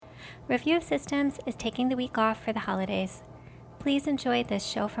Review of Systems is taking the week off for the holidays. Please enjoy this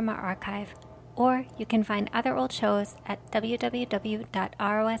show from our archive, or you can find other old shows at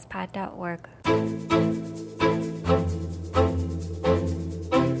www.rospod.org.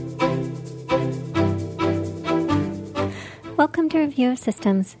 Welcome to Review of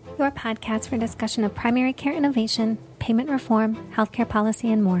Systems, your podcast for discussion of primary care innovation, payment reform, healthcare policy,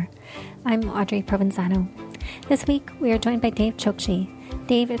 and more. I'm Audrey Provenzano. This week, we are joined by Dave Chokshi.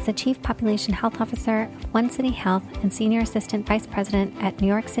 Dave is the Chief Population Health Officer of One City Health and Senior Assistant Vice President at New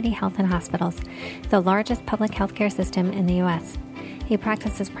York City Health and Hospitals, the largest public healthcare system in the U.S. He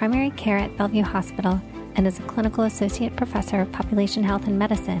practices primary care at Bellevue Hospital and is a Clinical Associate Professor of Population Health and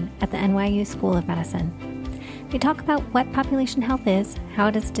Medicine at the NYU School of Medicine. We talk about what population health is, how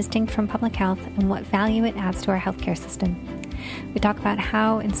it is distinct from public health, and what value it adds to our healthcare system. We talk about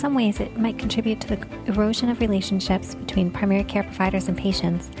how, in some ways, it might contribute to the erosion of relationships between primary care providers and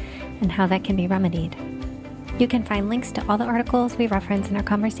patients, and how that can be remedied. You can find links to all the articles we reference in our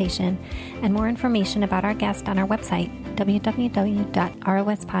conversation and more information about our guest on our website,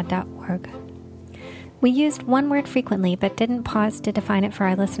 www.rospod.org. We used one word frequently but didn't pause to define it for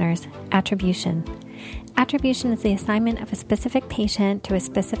our listeners: attribution. Attribution is the assignment of a specific patient to a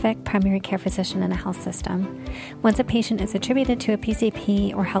specific primary care physician in a health system. Once a patient is attributed to a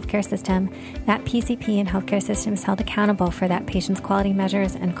PCP or healthcare system, that PCP and healthcare system is held accountable for that patient's quality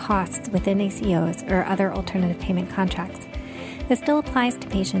measures and costs within ACOs or other alternative payment contracts. This still applies to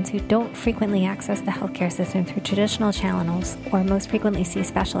patients who don't frequently access the healthcare system through traditional channels or most frequently see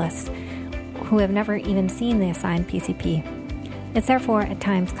specialists who have never even seen the assigned PCP. It's therefore at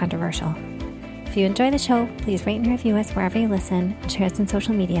times controversial. If you enjoy the show, please rate and review us wherever you listen and share us on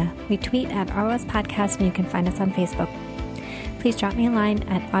social media. We tweet at ROS Podcast and you can find us on Facebook. Please drop me a line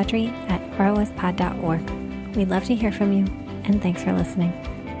at audrey@rospod.org. We'd love to hear from you, and thanks for listening.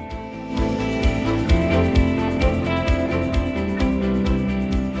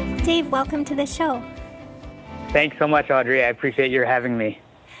 Dave, welcome to the show. Thanks so much, Audrey. I appreciate your having me.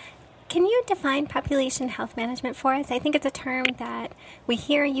 Can you define population health management for us? I think it's a term that we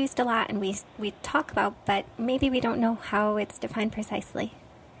hear used a lot and we talk about, but maybe we don't know how it's defined precisely.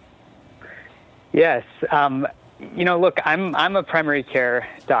 Yes. Look, I'm a primary care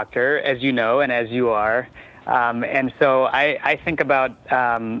doctor, as you know, and as you are. And so I think about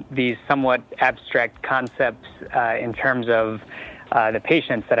these somewhat abstract concepts in terms of the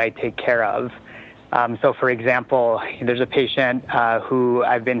patients that I take care of. So, for example, there's a patient who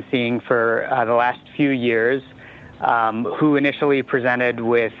I've been seeing for the last few years who initially presented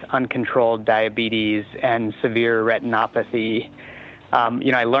with uncontrolled diabetes and severe retinopathy.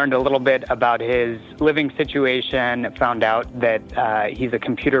 I learned a little bit about his living situation, found out that he's a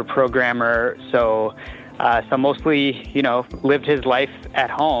computer programmer, so mostly, lived his life at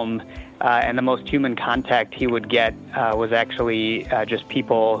home. And the most human contact he would get was actually just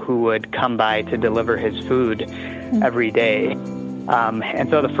people who would come by to deliver his food every day. And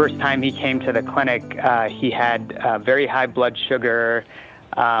so the first time he came to the clinic, he had very high blood sugar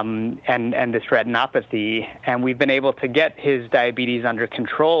and this retinopathy. And we've been able to get his diabetes under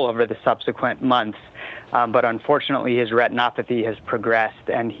control over the subsequent months. But unfortunately, his retinopathy has progressed,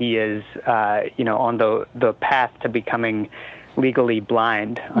 and he is, on the path to becoming legally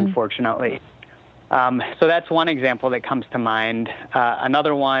blind, unfortunately. So that's one example that comes to mind.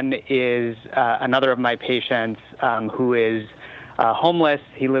 Another one is another of my patients who is homeless.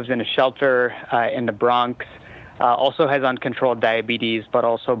 He lives in a shelter in the Bronx, also has uncontrolled diabetes, but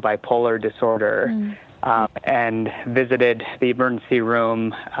also bipolar disorder, and visited the emergency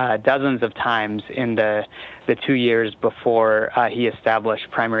room dozens of times in the 2 years before he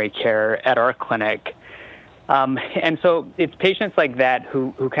established primary care at our clinic. And so it's patients like that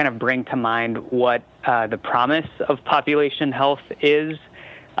who kind of bring to mind what the promise of population health is.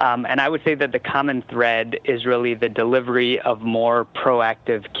 And I would say that the common thread is really the delivery of more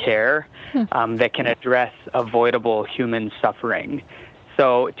proactive care that can address avoidable human suffering.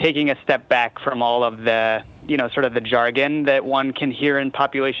 So taking a step back from all of the, sort of the jargon that one can hear in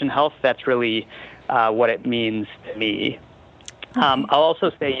population health, that's really what it means to me. Okay. I'll also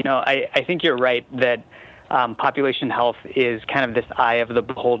say, I think you're right that population health is kind of this eye of the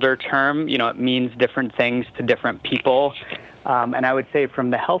beholder term. It means different things to different people. And I would say from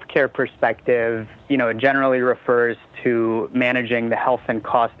the healthcare perspective, it generally refers to managing the health and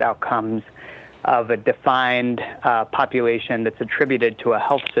cost outcomes of a defined population that's attributed to a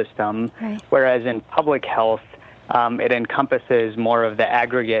health system, right. Whereas in public health, it encompasses more of the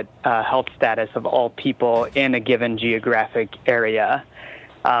aggregate health status of all people in a given geographic area.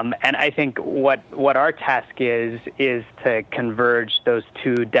 And I think what our task is to converge those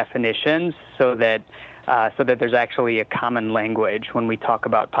two definitions so that there's actually a common language when we talk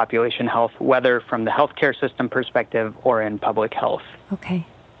about population health, whether from the healthcare system perspective or in public health. Okay.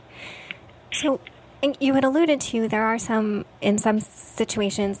 So you had alluded to there are in some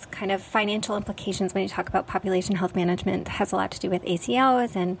situations, kind of financial implications when you talk about population health management. It has a lot to do with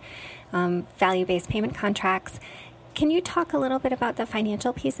ACOs and value-based payment contracts. Can you talk a little bit about the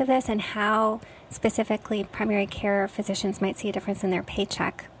financial piece of this and how specifically primary care physicians might see a difference in their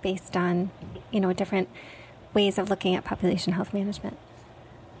paycheck based on, different ways of looking at population health management?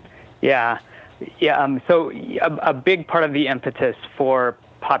 Yeah. So a big part of the impetus for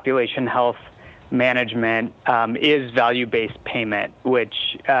population health management is value-based payment,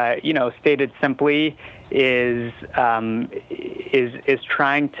 which, stated simply, is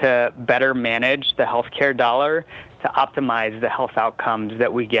trying to better manage the healthcare dollar to optimize the health outcomes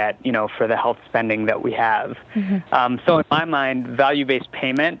that we get, for the health spending that we have. Mm-hmm. So in my mind, value-based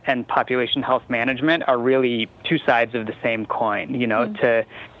payment and population health management are really two sides of the same coin. Mm-hmm.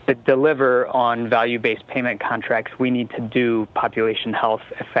 To deliver on value-based payment contracts, we need to do population health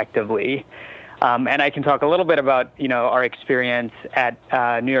effectively. And I can talk a little bit about, our experience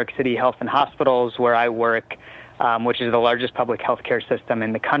at New York City Health and Hospitals, where I work, which is the largest public healthcare system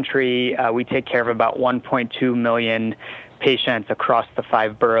in the country. We take care of about 1.2 million patients across the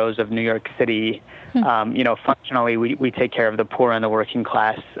 5 boroughs of New York City. Functionally, we take care of the poor and the working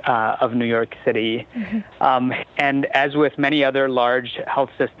class of New York City. Mm-hmm. And as with many other large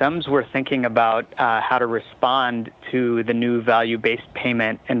health systems, we're thinking about how to respond to the new value-based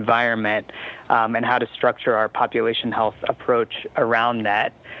payment environment and how to structure our population health approach around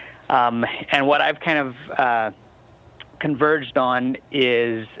that. And what I've kind of converged on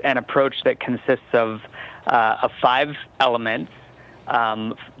is an approach that consists of 5 elements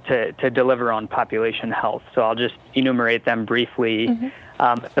to deliver on population health. So I'll just enumerate them briefly.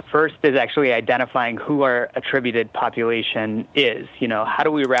 Mm-hmm. The first is actually identifying who our attributed population is. How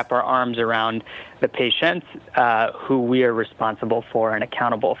do we wrap our arms around the patients who we are responsible for and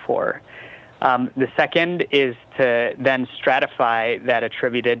accountable for? The second is to then stratify that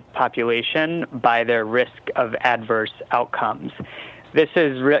attributed population by their risk of adverse outcomes. This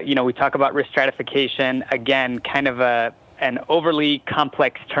is, we talk about risk stratification, again, kind of an overly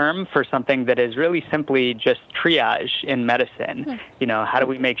complex term for something that is really simply just triage in medicine. How do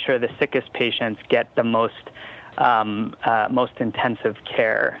we make sure the sickest patients get the most intensive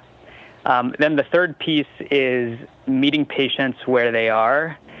care? Then the third piece is meeting patients where they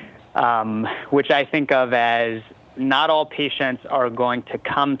are, which I think of as not all patients are going to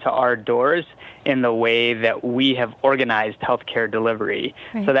come to our doors in the way that we have organized healthcare delivery.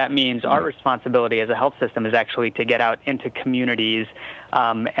 Right. So that means our responsibility as a health system is actually to get out into communities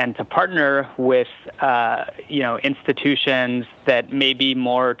and to partner with institutions that may be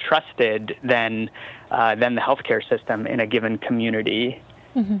more trusted than the healthcare system in a given community.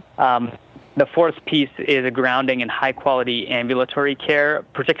 Mm-hmm. The fourth piece is a grounding in high-quality ambulatory care,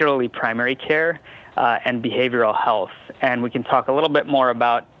 particularly primary care, and behavioral health. And we can talk a little bit more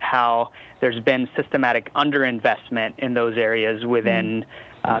about how there's been systematic underinvestment in those areas within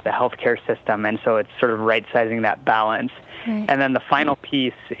the healthcare system, and so it's sort of right-sizing that balance. Right. And then the final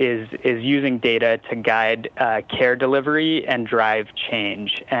piece is using data to guide care delivery and drive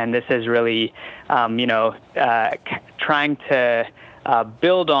change. And this is really, trying to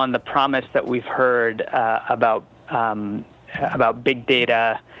build on the promise that we've heard about big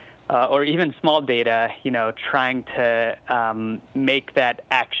data or even small data, trying to make that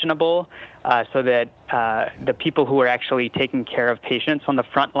actionable so that the people who are actually taking care of patients on the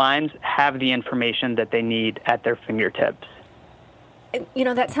front lines have the information that they need at their fingertips.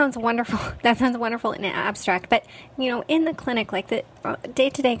 That sounds wonderful. That sounds wonderful in abstract. But, in the clinic, like the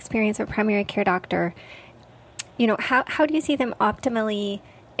day-to-day experience of a primary care doctor, how do you see them optimally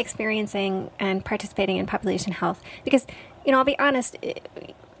experiencing and participating in population health? Because, I'll be honest,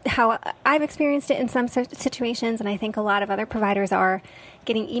 how I've experienced it in some situations, and I think a lot of other providers are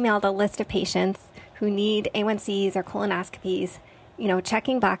getting emailed a list of patients who need A1Cs or colonoscopies,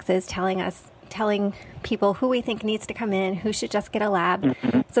 checking boxes, telling people who we think needs to come in, who should just get a lab,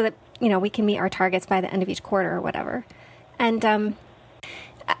 mm-hmm. so that, we can meet our targets by the end of each quarter or whatever. And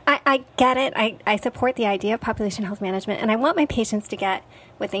I get it. I support the idea of population health management, and I want my patients to get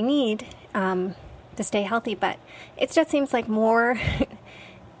what they need to stay healthy, but it just seems like more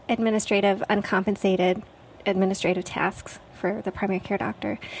uncompensated administrative tasks for the primary care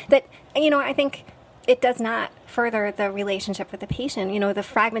doctor that, I think it does not further the relationship with the patient. The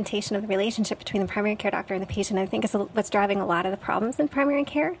fragmentation of the relationship between the primary care doctor and the patient, I think, is what's driving a lot of the problems in primary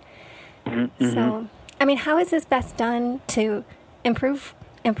care. Mm-hmm. So, how is this best done to improve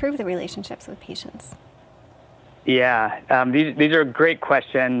the relationships with patients? Yeah, these are great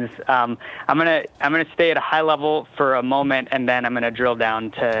questions. I'm gonna stay at a high level for a moment, and then I'm gonna drill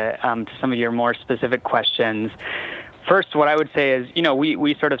down to some of your more specific questions. First, what I would say is,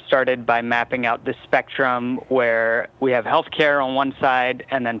 we sort of started by mapping out the spectrum where we have healthcare on one side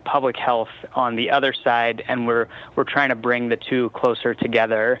and then public health on the other side, and we're trying to bring the two closer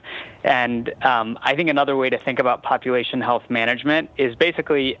together. And I think another way to think about population health management is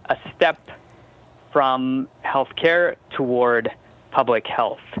basically a step from healthcare toward public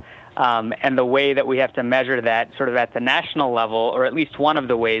health. And the way that we have to measure that sort of at the national level, or at least one of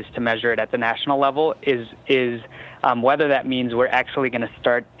the ways to measure it at the national level, is whether that means we're actually going to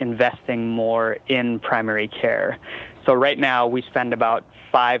start investing more in primary care. So right now we spend about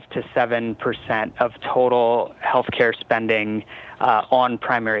 5 to 7% of total healthcare spending on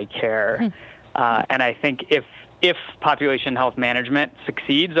primary care. And I think if population health management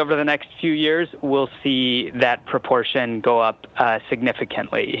succeeds over the next few years, we'll see that proportion go up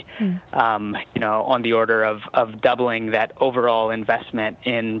significantly, on the order of doubling that overall investment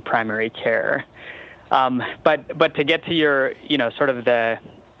in primary care. But to get to your, sort of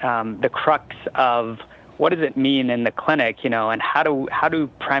the crux of what does it mean in the clinic, and how do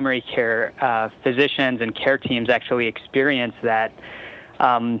primary care physicians and care teams actually experience that?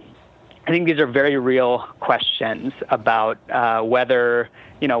 I think these are very real questions about whether,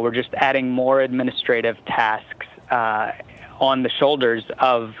 we're just adding more administrative tasks on the shoulders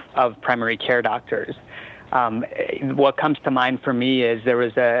of primary care doctors. What comes to mind for me is there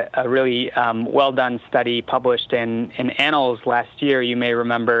was a really well-done study published in Annals last year, you may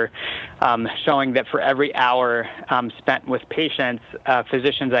remember, showing that for every hour spent with patients,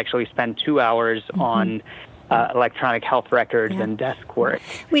 physicians actually spend 2 hours on electronic health records and desk work.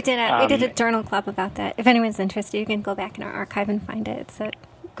 We did a journal club about that. If anyone's interested, you can go back in our archive and find it. It's a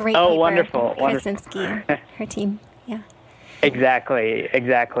great paper. Wonderful. Krasinski and her team. Yeah. Exactly.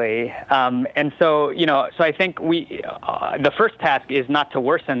 And so, so I think the first task is not to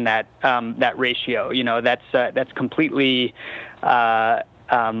worsen that ratio. That's completely upside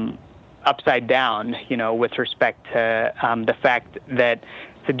down, with respect to the fact that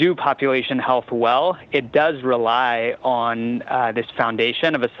to do population health well, it does rely on this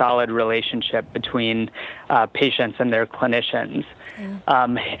foundation of a solid relationship between patients and their clinicians. Yeah.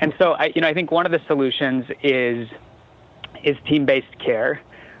 And so I think one of the solutions is team-based care.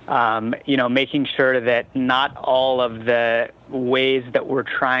 Making sure that not all of the ways that we're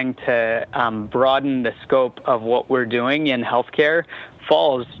trying to broaden the scope of what we're doing in healthcare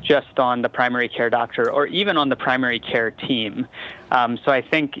falls just on the primary care doctor or even on the primary care team. So I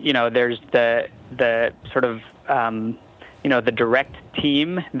think, there's the sort of, the direct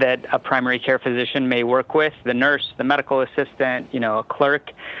team that a primary care physician may work with, the nurse, the medical assistant, a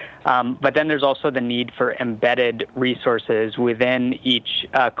clerk. But then there's also the need for embedded resources within each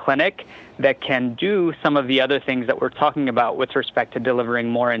clinic that can do some of the other things that we're talking about with respect to delivering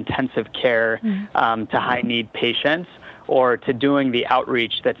more intensive care to high-need patients, or to doing the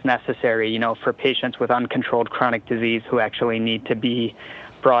outreach that's necessary, for patients with uncontrolled chronic disease who actually need to be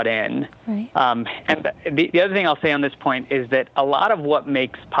brought in. Right. And the other thing I'll say on this point is that a lot of what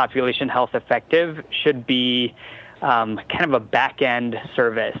makes population health effective should be kind of a back-end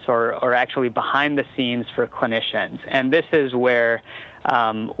service or actually behind the scenes for clinicians. And this is where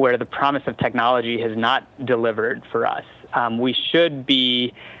the promise of technology has not delivered for us. We should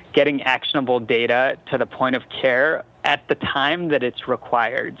be getting actionable data to the point of care at the time that it's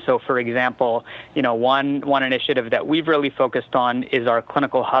required. So, for example, one initiative that we've really focused on is our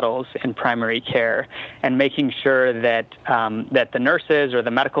clinical huddles in primary care, and making sure that that the nurses or the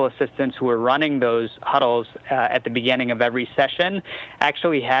medical assistants who are running those huddles at the beginning of every session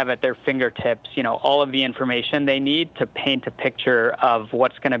actually have at their fingertips, all of the information they need to paint a picture of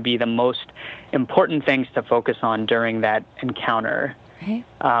what's going to be the most important things to focus on during that encounter. Right.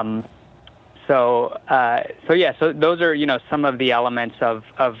 So those are, some of the elements of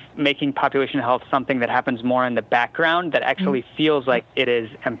making population health something that happens more in the background that actually feels like it is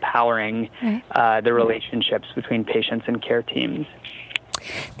empowering the relationships between patients and care teams.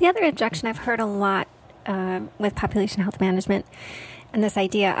 The other objection I've heard a lot with population health management and this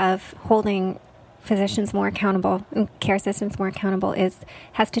idea of holding physicians more accountable and care systems more accountable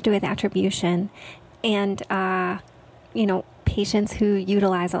has to do with attribution and, patients who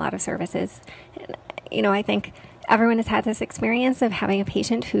utilize a lot of services. I think everyone has had this experience of having a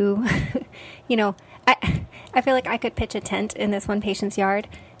patient who, I feel like I could pitch a tent in this one patient's yard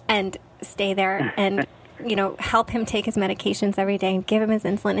and stay there and, help him take his medications every day and give him his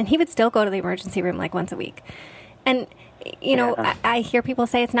insulin. And he would still go to the emergency room like once a week. And, I hear people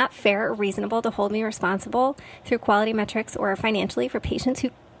say it's not fair or reasonable to hold me responsible through quality metrics or financially for patients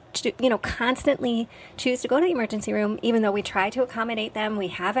who constantly choose to go to the emergency room, even though we try to accommodate them. We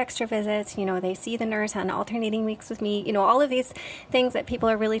have extra visits, they see the nurse on alternating weeks with me, all of these things that people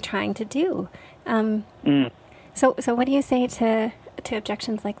are really trying to do. So what do you say to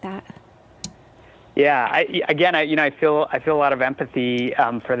objections like that? Yeah, I feel a lot of empathy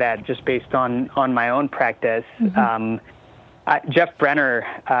for that, just based on my own practice. Mm-hmm. Jeff Brenner,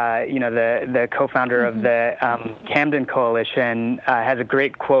 the co-founder of the Camden Coalition, has a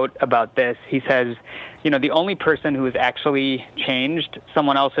great quote about this. He says, the only person who has actually changed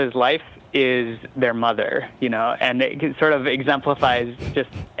someone else's life is their mother, and it sort of exemplifies just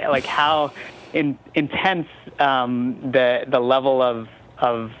like how intense the level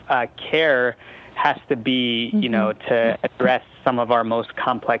of care has to be, to address some of our most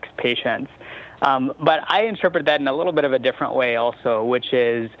complex patients. But I interpret that in a little bit of a different way also, which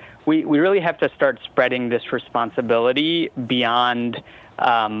is we really have to start spreading this responsibility beyond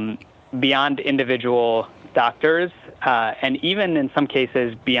individual doctors, and even in some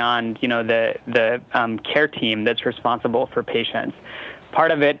cases beyond, the care team that's responsible for patients. Part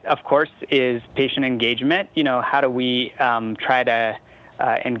of it, of course, is patient engagement. How do we try to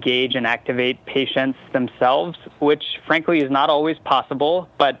engage and activate patients themselves, which frankly is not always possible,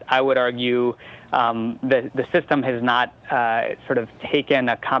 but I would argue the system has not sort of taken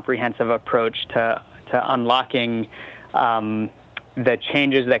a comprehensive approach to unlocking the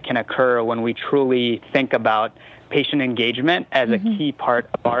changes that can occur when we truly think about patient engagement as a key part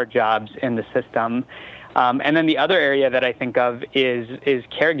of our jobs in the system. And then the other area that I think of is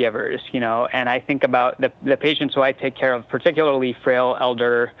caregivers, and I think about the patients who I take care of, particularly frail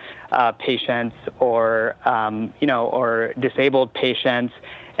elder patients or disabled patients,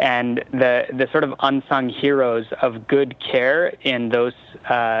 and the sort of unsung heroes of good care in those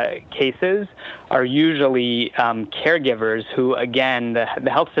cases are usually caregivers who, again,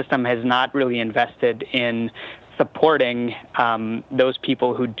 the health system has not really invested in supporting those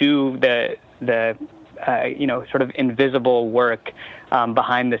people who do the sort of invisible work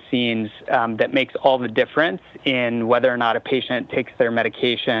behind the scenes that makes all the difference in whether or not a patient takes their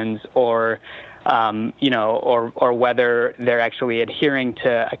medications or whether they're actually adhering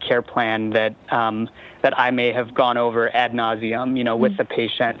to a care plan that I may have gone over ad nauseum, with the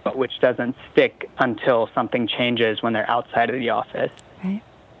patient, but which doesn't stick until something changes when they're outside of the office. Right.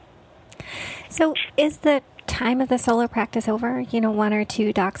 So is the time of the solo practice over, one or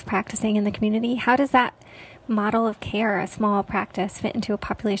two docs practicing in the community? How does that model of care, a small practice, fit into a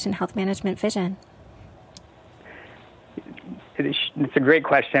population health management vision? It's a great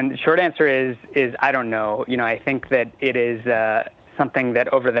question. The short answer is I don't know. I think that it is something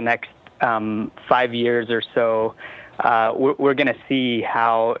that over the next 5 years or so, we're going to see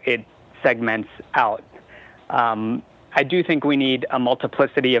how it segments out. I do think we need a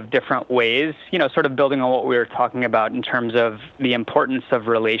multiplicity of different ways, sort of building on what we were talking about in terms of the importance of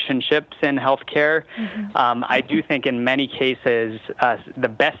relationships in healthcare. I do think in many cases, the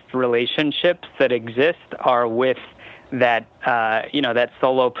best relationships that exist are with that, that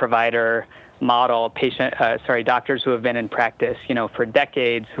solo provider model, doctors who have been in practice, for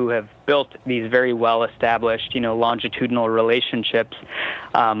decades, who have built these very well-established, longitudinal relationships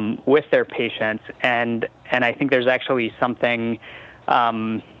with their patients. And I think there's actually something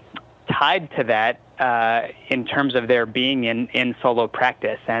tied to that in terms of their being in solo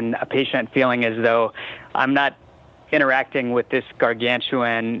practice and a patient feeling as though I'm not interacting with this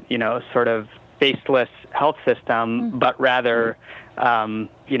gargantuan, sort of faceless health system, but rather,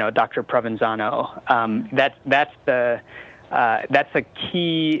 Dr. Provenzano. That's a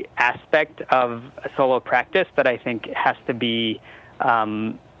key aspect of a solo practice that I think has to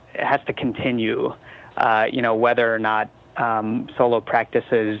continue. Whether or not solo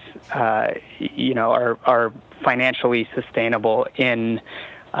practices, are financially sustainable in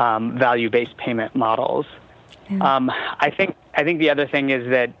value-based payment models. I think the other thing is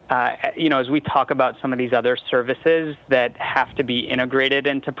that, as we talk about some of these other services that have to be integrated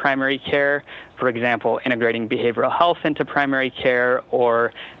into primary care, for example, integrating behavioral health into primary care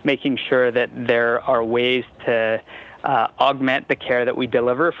or making sure that there are ways to augment the care that we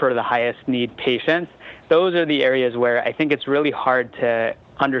deliver for the highest need patients, those are the areas where I think it's really hard to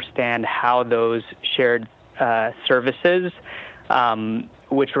understand how those shared services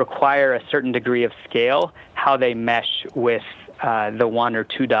which require a certain degree of scale, how they mesh with the 1 or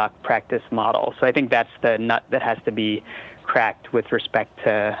 2 doc practice model. So I think that's the nut that has to be cracked with respect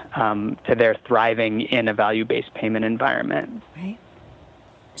to their thriving in a value-based payment environment. Right.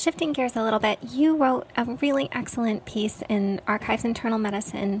 Shifting gears a little bit, you wrote a really excellent piece in Archives Internal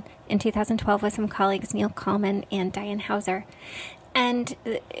Medicine in 2012 with some colleagues, Neil Kalman and Diane Hauser. And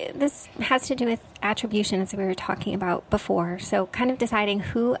this has to do with attribution, as we were talking about before. So kind of deciding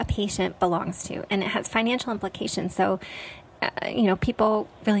who a patient belongs to. And it has financial implications. So, people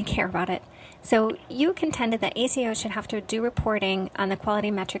really care about it. So you contended that ACO should have to do reporting on the quality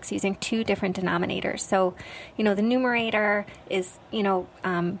metrics using 2 different denominators. So, the numerator is,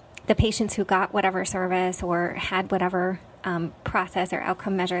 the patients who got whatever service or had whatever process or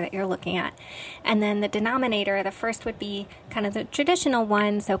outcome measure that you're looking at. And then the denominator, the first would be kind of the traditional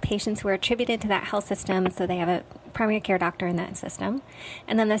one, so patients who are attributed to that health system, so they have a primary care doctor in that system.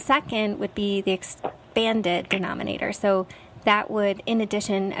 And then the second would be the expanded denominator. So that would, in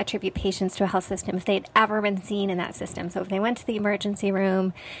addition, attribute patients to a health system if they'd ever been seen in that system. So if they went to the emergency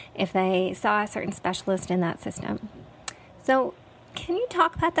room, if they saw a certain specialist in that system. So can you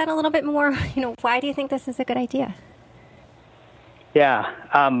talk about that a little bit more? Why do you think this is a good idea? Yeah.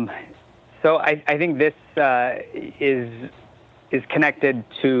 So I think this is connected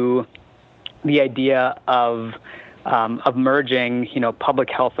to the idea of merging, public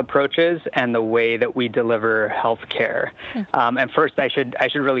health approaches and the way that we deliver health care. And first, I should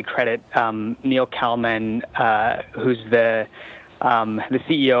really credit Neil Kalman, who's the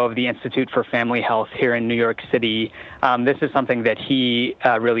CEO of the Institute for Family Health here in New York City. This is something that he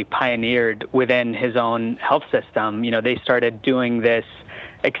really pioneered within his own health system. They started doing this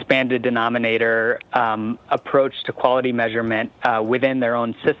expanded denominator approach to quality measurement within their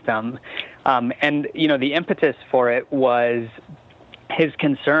own system. And the impetus for it was his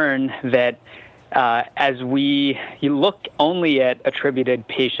concern that as you look only at attributed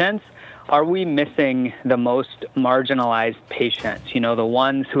patients, are we missing the most marginalized patients, the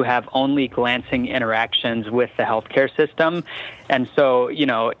ones who have only glancing interactions with the healthcare system? And so,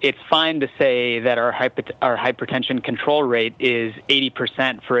 it's fine to say that our hypertension control rate is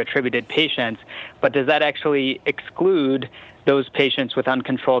 80% for attributed patients, but does that actually exclude those patients with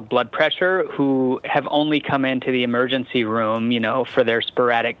uncontrolled blood pressure who have only come into the emergency room, for their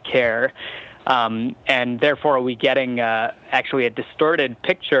sporadic care? And therefore, are we getting actually a distorted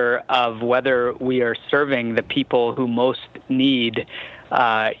picture of whether we are serving the people who most need,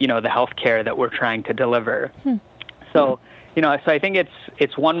 the health care that we're trying to deliver? So, so I think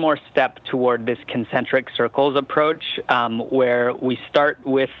it's one more step toward this concentric circles approach, where we start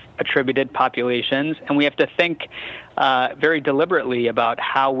with attributed populations, and we have to think very deliberately about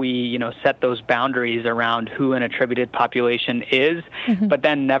how we, set those boundaries around who an attributed population is, but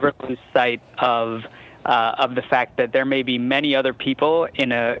then never lose sight of the fact that there may be many other people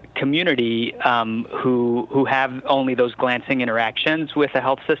in a community who have only those glancing interactions with the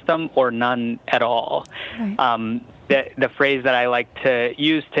health system or none at all. Right. The phrase that I like to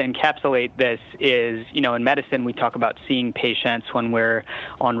use to encapsulate this is, in medicine, we talk about seeing patients when we're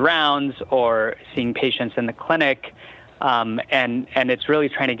on rounds or seeing patients in the clinic. And it's really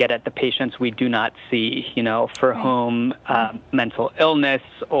trying to get at the patients we do not see, for whom mental illness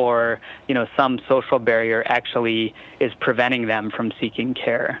or, some social barrier actually is preventing them from seeking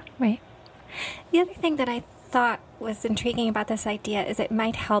care. Right. The other thing that I thought was intriguing about this idea is it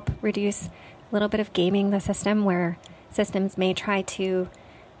might help reduce a little bit of gaming the system, where systems may try to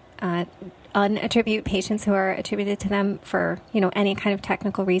unattribute patients who are attributed to them for, any kind of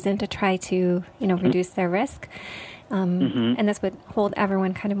technical reason to try to, reduce their risk. And this would hold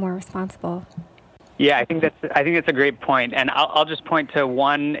everyone kind of more responsible. Yeah, I think that's a great point. And I'll just point to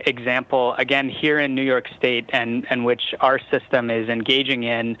one example, again, here in New York State, and which our system is engaging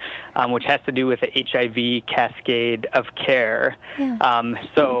in, which has to do with the HIV cascade of care. Yeah.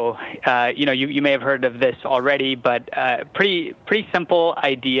 You may have heard of this already, but pretty simple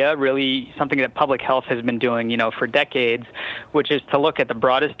idea, really something that public health has been doing, for decades, which is to look at the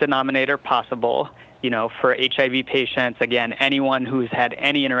broadest denominator possible, for HIV patients, again, anyone who's had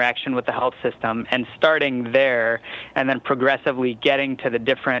any interaction with the health system, and starting there and then progressively getting to the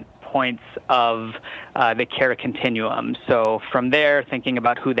different points of the care continuum. So from there, thinking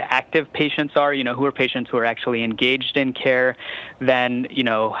about who the active patients are, who are patients who are actually engaged in care, then,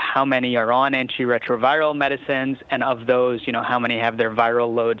 how many are on antiretroviral medicines, and of those, how many have their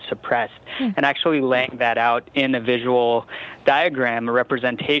viral load suppressed, and actually laying that out in a visual diagram, a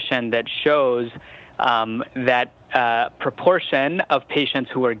representation that shows that proportion of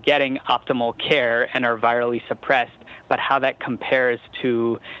patients who are getting optimal care and are virally suppressed but how that compares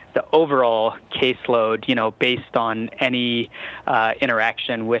to the overall caseload, based on any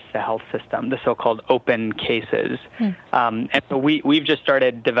interaction with the health system, the so-called open cases. And so we've just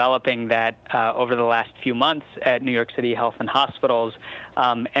started developing that over the last few months at New York City Health and Hospitals,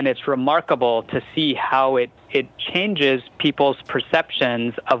 and it's remarkable to see how it changes people's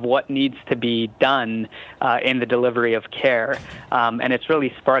perceptions of what needs to be done in the delivery of care. And it's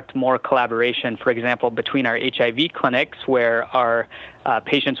really sparked more collaboration, for example, between our HIV clinics, where our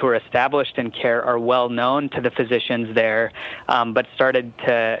patients who are established in care are well known to the physicians there, but started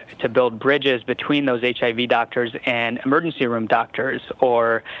to build bridges between those HIV doctors and emergency room doctors,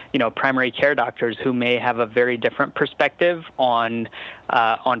 or primary care doctors who may have a very different perspective on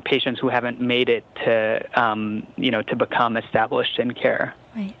patients who haven't made it to become established in care.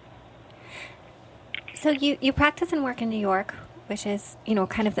 Right. So you practice and work in New York, which is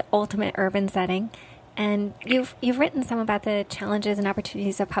kind of the ultimate urban setting. And you've written some about the challenges and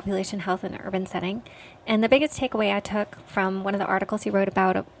opportunities of population health in an urban setting. And the biggest takeaway I took from one of the articles you wrote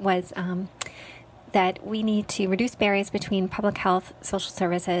about was that we need to reduce barriers between public health, social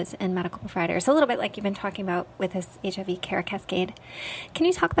services, and medical providers. A little bit like you've been talking about with this HIV care cascade. Can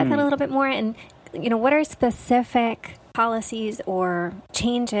you talk about that a little bit more? And what are specific policies or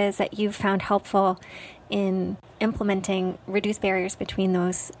changes that you've found helpful in implementing reduced barriers between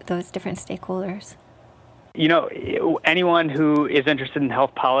those different stakeholders? Anyone who is interested in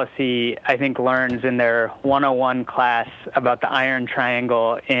health policy, I think, learns in their 101 class about the iron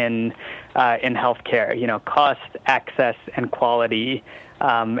triangle in healthcare. Cost, access, and quality,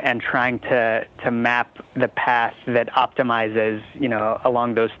 and trying to map the path that optimizes,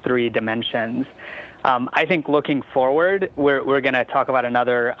 along those three dimensions. I think looking forward, we're going to talk about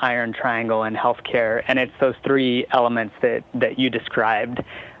another iron triangle in healthcare, and it's those three elements that you described.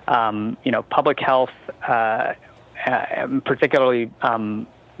 Public health, particularly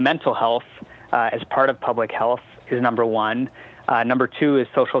mental health as part of public health is number one. Number two is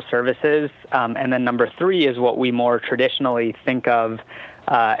social services. And then number three is what we more traditionally think of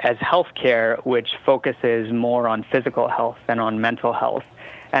as healthcare, which focuses more on physical health than on mental health.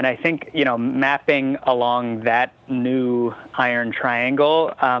 And I think, mapping along that new iron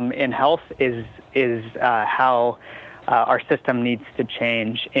triangle in health is how our system needs to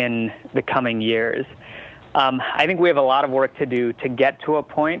change in the coming years. I think we have a lot of work to do to get to a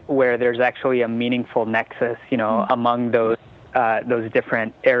point where there's actually a meaningful nexus, among those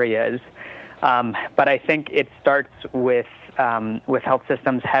different areas. But I think it starts with health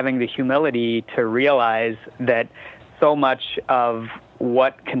systems having the humility to realize that so much of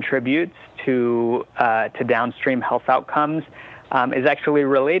what contributes to downstream health outcomes is actually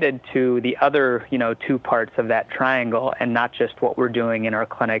related to the other, two parts of that triangle, and not just what we're doing in our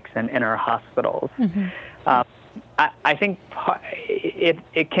clinics and in our hospitals. Mm-hmm. I think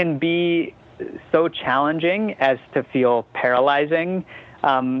it can be so challenging as to feel paralyzing,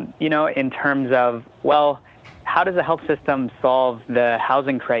 in terms of, how does a health system solve the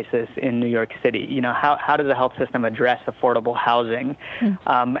housing crisis in New York City? How does a health system address affordable housing?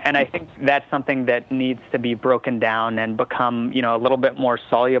 And I think that's something that needs to be broken down and become, a little bit more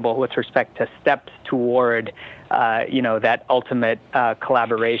soluble with respect to steps toward, that ultimate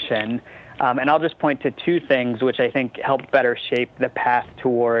collaboration. And I'll just point to two things which I think help better shape the path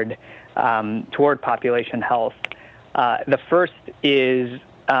toward population health. The first is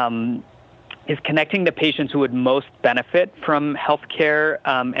connecting the patients who would most benefit from healthcare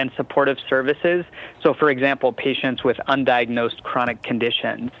and supportive services. So, for example, patients with undiagnosed chronic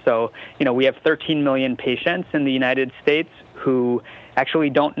conditions. So, we have 13 million patients in the United States who actually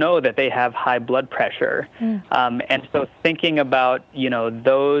don't know that they have high blood pressure. And so thinking about,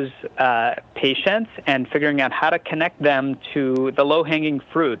 those patients and figuring out how to connect them to the low-hanging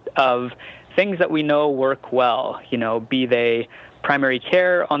fruit of things that we know work well, be they primary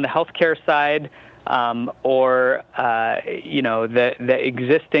care on the healthcare side, or the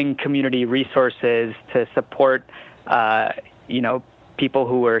existing community resources to support people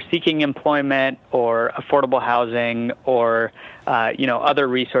who are seeking employment or affordable housing, or other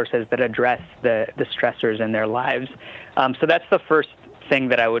resources that address the stressors in their lives. So that's the first thing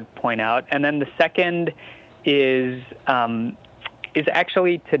that I would point out. And then the second is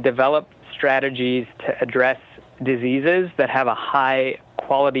actually to develop strategies to address diseases that have a high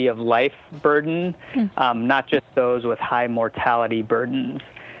quality of life burden, not just those with high mortality burdens.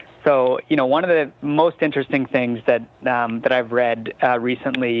 So, one of the most interesting things that I've read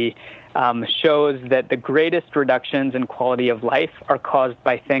recently shows that the greatest reductions in quality of life are caused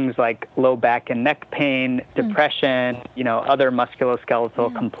by things like low back and neck pain, depression, other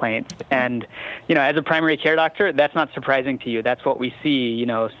musculoskeletal complaints. And, as a primary care doctor, that's not surprising to you. That's what we see,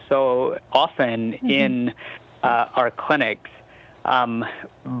 so often in our clinics. And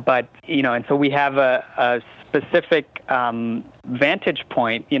so we have a specific vantage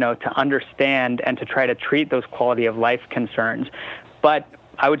point, to understand and to try to treat those quality of life concerns. But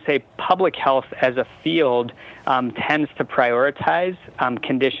I would say public health as a field tends to prioritize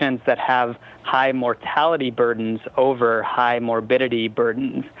conditions that have high mortality burdens over high morbidity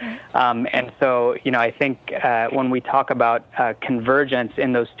burdens. And so, I think when we talk about convergence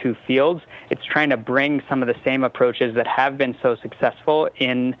in those two fields, it's trying to bring some of the same approaches that have been so successful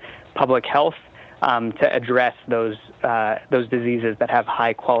in public health to address those diseases that have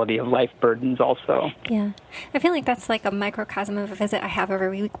high quality of life burdens also. Yeah. I feel like that's like a microcosm of a visit I have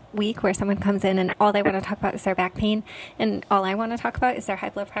every week where someone comes in and all they want to talk about is their back pain, and all I want to talk about is their high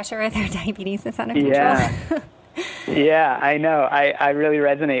blood pressure or their diabetes that's out of control. Yeah. Yeah, I know. I really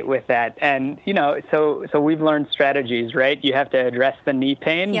resonate with that. And, so we've learned strategies, right? You have to address the knee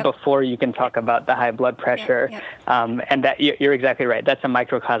pain before you can talk about the high blood pressure. And that you're exactly right. That's a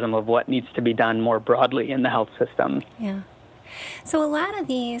microcosm of what needs to be done more broadly in the health system. Yeah. So a lot of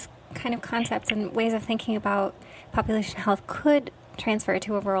these kind of concepts and ways of thinking about population health could transfer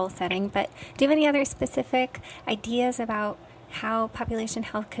to a rural setting, but do you have any other specific ideas about how population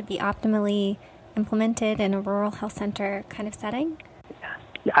health could be optimally implemented in a rural health center kind of setting?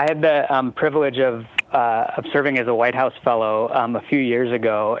 I had the privilege of serving as a White House fellow a few years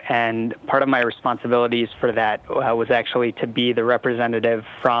ago, and part of my responsibilities for that was actually to be the representative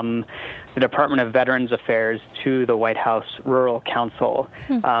from the Department of Veterans Affairs to the White House Rural Council.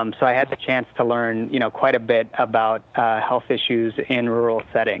 So I had the chance to learn, quite a bit about health issues in rural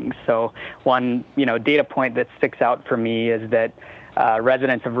settings. So one, data point that sticks out for me is that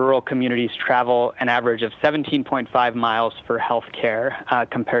residents of rural communities travel an average of 17.5 miles for health care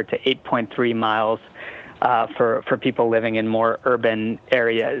compared to 8.3 miles for people living in more urban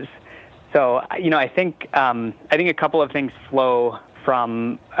areas. So, I think a couple of things flow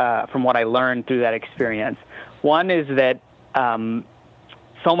from what I learned through that experience. One is that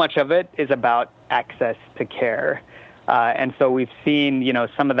so much of it is about access to care. And so we've seen,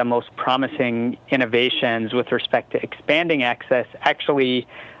 some of the most promising innovations with respect to expanding access actually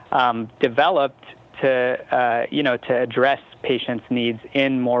developed to address patients' needs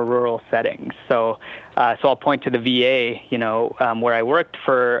in more rural settings. So I'll point to the VA, where I worked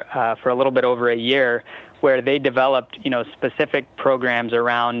for a little bit over a year, where they developed, specific programs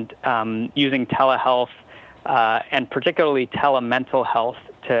around using telehealth and particularly telemental health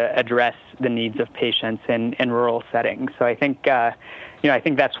to address the needs of patients in rural settings. So I think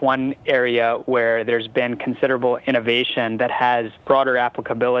that's one area where there's been considerable innovation that has broader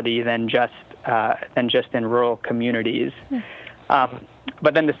applicability than just in rural communities.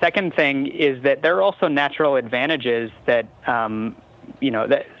 But then the second thing is that there are also natural advantages that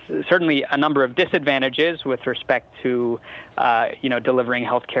that certainly a number of disadvantages with respect to delivering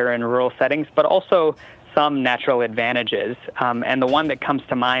healthcare in rural settings, but also some natural advantages. And the one that comes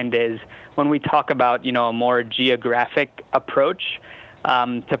to mind is when we talk about, a more geographic approach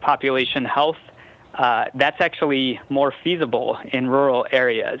to population health, that's actually more feasible in rural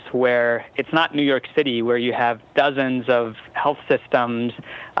areas where it's not New York City, where you have dozens of health systems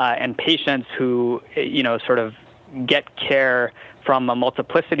and patients who, sort of get care from a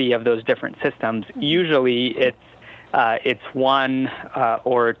multiplicity of those different systems. Usually it's one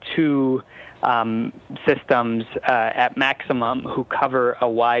or two systems at maximum who cover a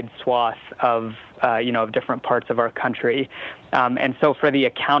wide swath of different parts of our country. And so for the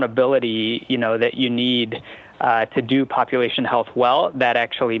accountability, that you need to do population health well, that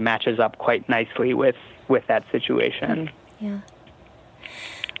actually matches up quite nicely with that situation. Yeah.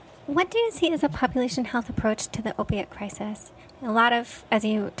 What do you see as a population health approach to the opiate crisis? A lot of, as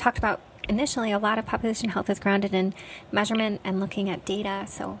you talked about initially, a lot of population health is grounded in measurement and looking at data.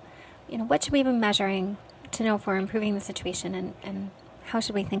 So, what should we be measuring to know if we're improving the situation, and how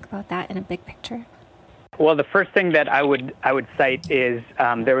should we think about that in a big picture? Well, the first thing that I would cite is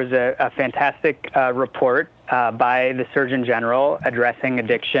there was a fantastic report by the Surgeon General addressing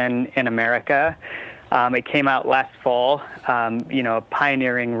addiction in America. It came out last fall, a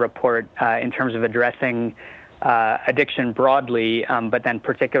pioneering report in terms of addressing addiction broadly, but then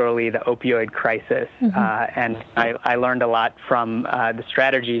particularly the opioid crisis. And I learned a lot from the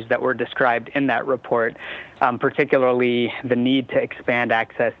strategies that were described in that report, particularly the need to expand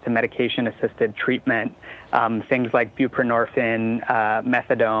access to medication-assisted treatment, things like buprenorphine,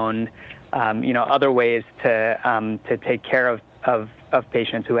 methadone, other ways to take care of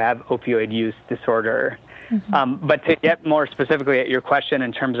patients who have opioid use disorder. But to get more specifically at your question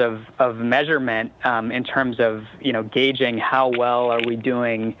in terms of measurement, in terms of gauging how well are we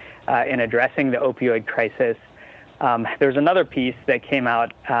doing in addressing the opioid crisis, there's another piece that came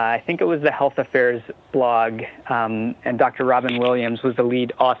out. I think it was the Health Affairs blog, and Dr. Robin Williams was the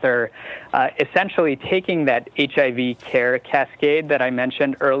lead author, essentially taking that HIV care cascade that I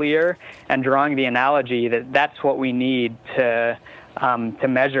mentioned earlier and drawing the analogy that that's what we need to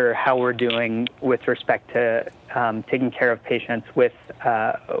measure how we're doing with respect to taking care of patients with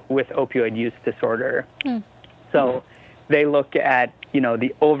opioid use disorder. So they look at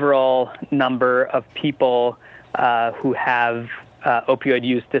the overall number of people who have opioid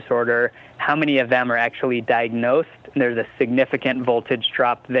use disorder, how many of them are actually diagnosed. There's a significant voltage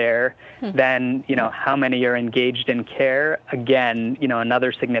drop there. Then how many are engaged in care? Again,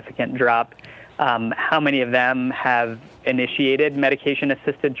 another significant drop. How many of them have initiated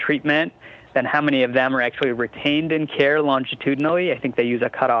medication-assisted treatment? Then how many of them are actually retained in care longitudinally? I think they use a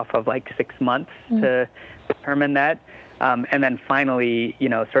cutoff of like 6 months to determine that. And then finally,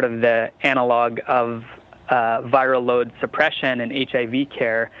 sort of the analog of viral load suppression and HIV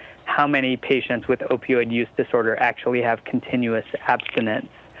care, how many patients with opioid use disorder actually have continuous abstinence?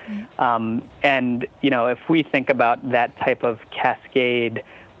 And, if we think about that type of cascade,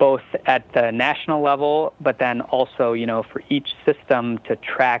 both at the national level, but then also, for each system to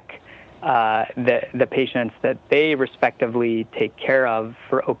track the patients that they respectively take care of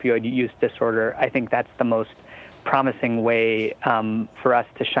for opioid use disorder, I think that's the most promising way for us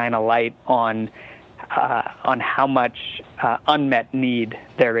to shine a light on how much unmet need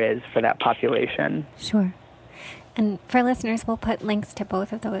there is for that population. Sure. And for listeners, we'll put links to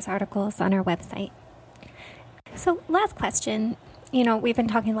both of those articles on our website. So last question. We've been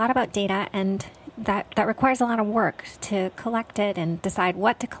talking a lot about data, and that requires a lot of work to collect it and decide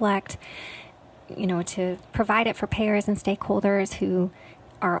what to collect, to provide it for payers and stakeholders who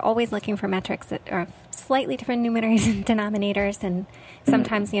are always looking for metrics that are slightly different numerators and denominators, and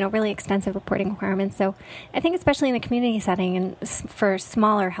sometimes, really extensive reporting requirements. So I think especially in the community setting and for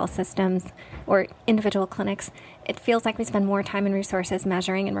smaller health systems or individual clinics, it feels like we spend more time and resources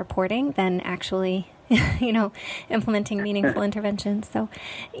measuring and reporting than actually implementing meaningful interventions. So,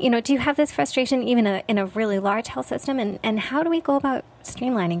 do you have this frustration even in a really large health system? And how do we go about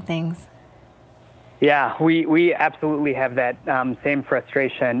streamlining things? Yeah, we absolutely have that same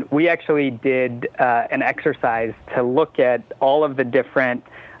frustration. We actually did an exercise to look at all of the different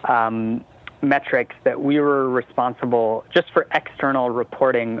metrics that we were responsible just for external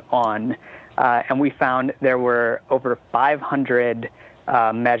reporting on. And we found there were over 500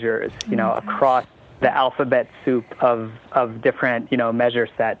 measures, across the alphabet soup of different, measure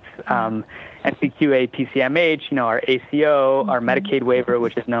sets. NCQA, PCMH, our ACO, our Medicaid waiver,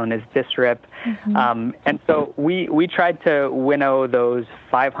 which is known as DSRIP. And so we tried to winnow those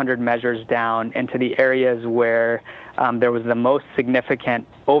 500 measures down into the areas where there was the most significant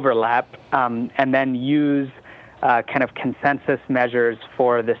overlap, and then use kind of consensus measures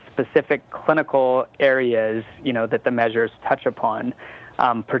for the specific clinical areas, that the measures touch upon.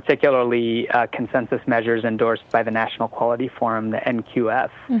 Particularly consensus measures endorsed by the National Quality Forum, the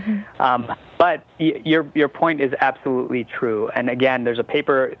NQF. But your point is absolutely true. And again, there's a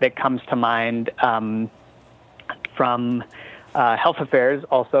paper that comes to mind from Health Affairs,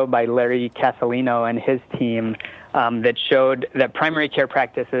 also by Larry Casalino and his team, that showed that primary care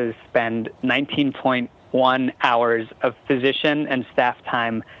practices spend 19.1 hours of physician and staff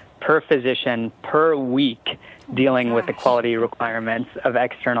time per physician per week dealing with the quality requirements of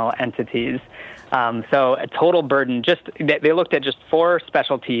external entities. So a total burden, they looked at just 4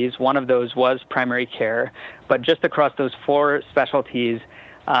 specialties. One of those was primary care, but just across those 4 specialties,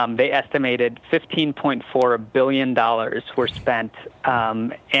 they estimated $15.4 billion were spent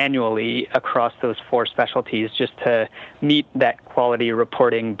annually across those 4 specialties just to meet that quality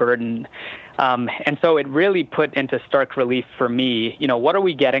reporting burden. And so it really put into stark relief for me, what are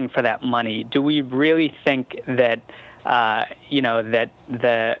we getting for that money? Do we really think that, that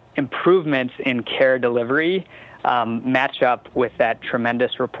the improvements in care delivery match up with that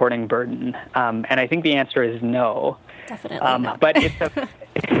tremendous reporting burden? And I think the answer is no. Definitely no. But it's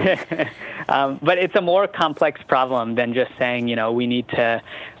But it's a more complex problem than just saying, we need to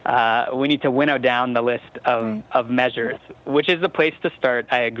winnow down the list of measures, which is the place to start.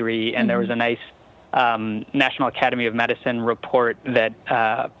 I agree. And there was a nice National Academy of Medicine report that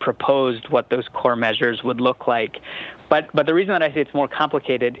proposed what those core measures would look like. But the reason that I say it's more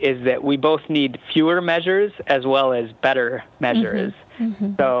complicated is that we both need fewer measures as well as better measures.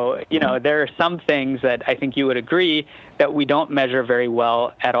 So, there are some things that I think you would agree that we don't measure very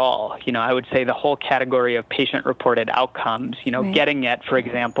well at all. I would say the whole category of patient-reported outcomes, getting at, for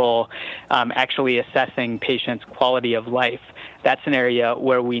example, actually assessing patients' quality of life. That's an area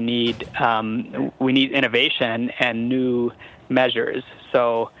where we need innovation and new measures.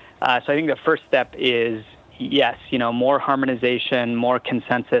 So I think the first step is, yes, more harmonization, more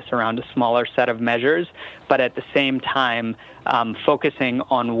consensus around a smaller set of measures, but at the same time, focusing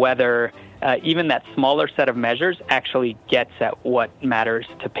on whether even that smaller set of measures actually gets at what matters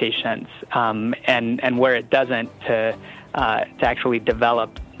to patients, and where it doesn't, to actually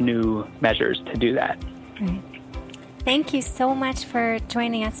develop new measures to do that. Right. Thank you so much for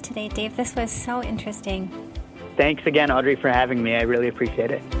joining us today, Dave. This was so interesting. Thanks again, Audrey, for having me. I really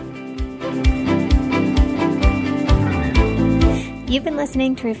appreciate it. You've been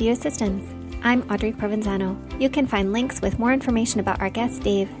listening to Review Systems. I'm Audrey Provenzano. You can find links with more information about our guest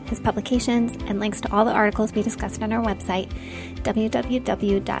Dave, his publications, and links to all the articles we discussed on our website,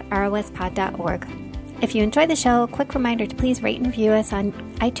 www.rospod.org. If you enjoy the show, a quick reminder to please rate and review us on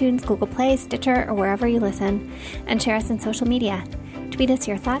iTunes, Google Play, Stitcher, or wherever you listen, and share us on social media. Tweet us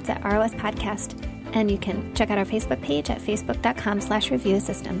your thoughts at ROS Podcast, and you can check out our Facebook page at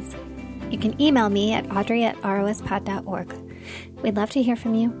facebook.com/reviewsystems. You can email me at audrey@rospod.org. We'd love to hear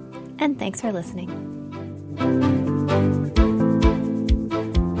from you, and thanks for listening.